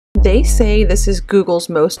They say this is Google's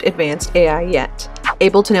most advanced AI yet,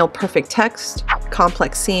 able to nail perfect text,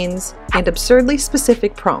 complex scenes, and absurdly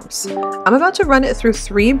specific prompts. I'm about to run it through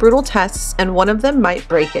 3 brutal tests, and one of them might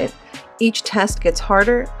break it. Each test gets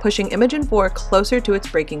harder, pushing Imagen 4 closer to its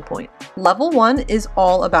breaking point. Level 1 is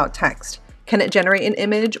all about text. Can it generate an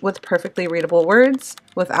image with perfectly readable words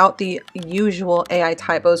without the usual AI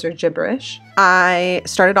typos or gibberish? I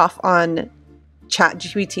started off on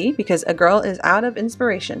ChatGPT because a girl is out of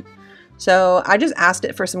inspiration. So I just asked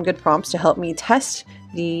it for some good prompts to help me test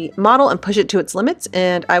the model and push it to its limits,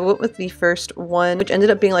 and I went with the first one, which ended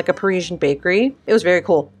up being like a Parisian bakery. It was very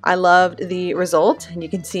cool. I loved the result, and you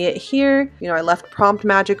can see it here. You know, I left prompt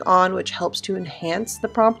magic on, which helps to enhance the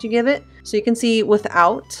prompt you give it. So you can see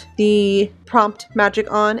without the prompt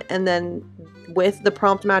magic on and then with the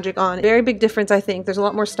prompt magic on, very big difference. I think there's a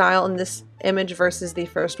lot more style in this image versus the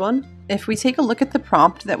first one. If we take a look at the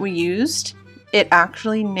prompt that we used, it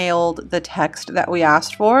actually nailed the text that we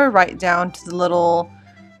asked for, right down to the little,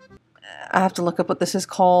 I have to look up what this is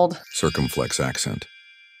called. Circumflex accent.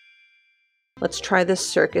 Let's try this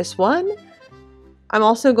circus one. I'm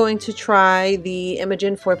also going to try the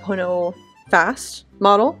Imagen 4.0 fast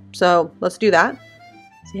model. So let's do that.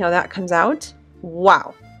 See how that comes out.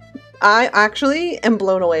 Wow. I actually am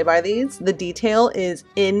blown away by these. The detail is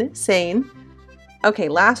insane. Okay,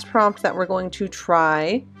 last prompt that we're going to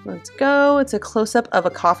try. Let's go. It's a close-up of a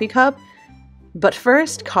coffee cup. But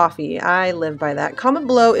first, coffee. I live by that. Comment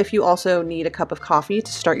below if you also need a cup of coffee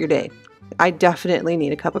to start your day. I definitely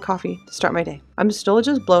need a cup of coffee to start my day. I'm still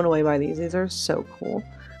just blown away by these. These are so cool.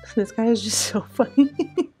 This guy is just so funny.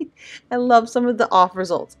 I love some of the off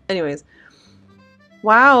results. Anyways.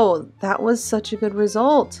 Wow, that was such a good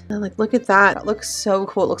result. And like, look at that. It looks so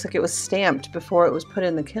cool. It looks like it was stamped before it was put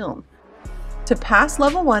in the kiln. To pass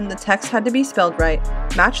level 1, the text had to be spelled right,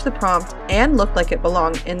 match the prompt, and look like it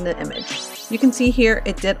belonged in the image. You can see here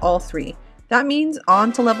it did all 3. That means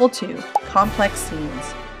on to level 2, complex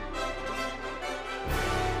scenes.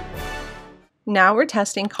 Now we're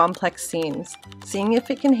testing complex scenes, seeing if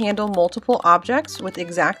it can handle multiple objects with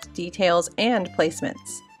exact details and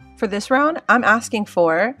placements. For this round, I'm asking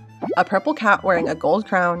for a purple cat wearing a gold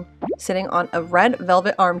crown, sitting on a red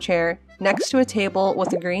velvet armchair next to a table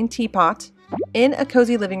with a green teapot, in a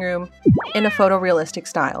cozy living room, in a photorealistic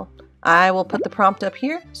style. I will put the prompt up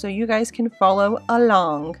here so you guys can follow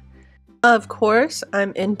along. Of course,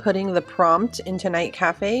 I'm inputting the prompt into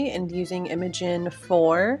NightCafe and using Imagen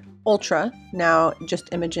 4 Ultra, now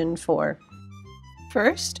just Imagen 4.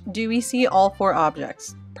 First, do we see all 4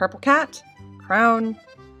 objects? Purple cat, crown,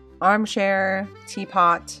 armchair,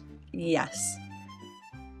 teapot, yes.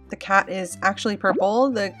 The cat is actually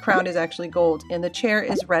purple, the crown is actually gold, and the chair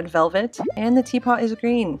is red velvet, and the teapot is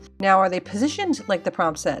green. Now, are they positioned like the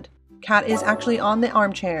prompt said? Cat is actually on the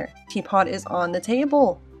armchair, teapot is on the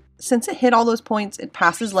table. Since it hit all those points, it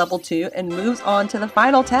passes level 2 and moves on to the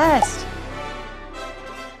final test.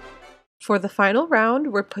 For the final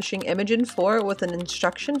round, we're pushing Imagen 4 with an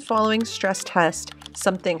instruction following stress test,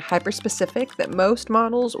 something hyper-specific that most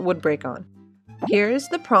models would break on. Here's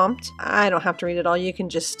the prompt. I don't have to read it all, you can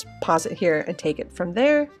just pause it here and take it from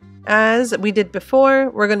there. As we did before,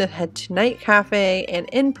 we're going to head to NightCafe and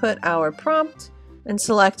input our prompt and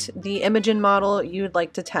select the Imagen model you'd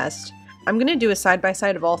like to test. I'm going to do a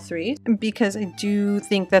side-by-side of all 3 because I do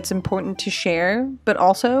think that's important to share, but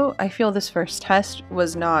also I feel this first test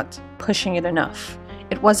was not pushing it enough.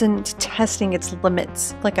 It wasn't testing its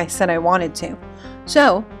limits like I said I wanted to.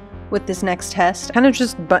 So, with this next test, kind of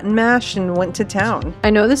just button mashed and went to town. I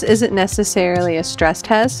know this isn't necessarily a stress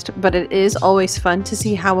test, but it is always fun to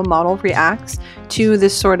see how a model reacts to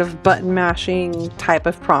this sort of button mashing type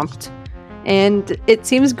of prompt. And it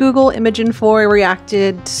seems Google Imagen 4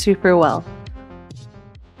 reacted super well.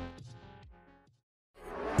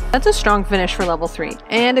 That's a strong finish for level 3,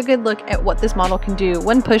 and a good look at what this model can do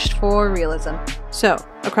when pushed for realism. So,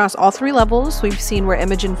 across all 3 levels, we've seen where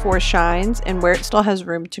Imagen 4 shines and where it still has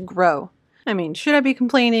room to grow. I mean, should I be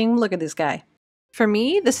complaining? Look at this guy. For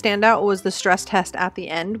me, the standout was the stress test at the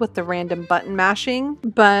end with the random button mashing,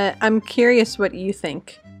 but I'm curious what you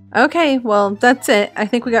think. Okay, well, that's it. I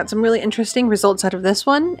think we got some really interesting results out of this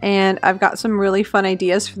one, and I've got some really fun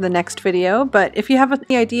ideas for the next video, but if you have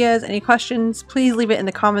any ideas, any questions, please leave it in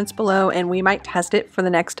the comments below, and we might test it for the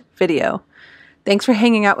next video. Thanks for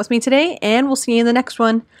hanging out with me today, and we'll see you in the next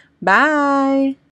one. Bye!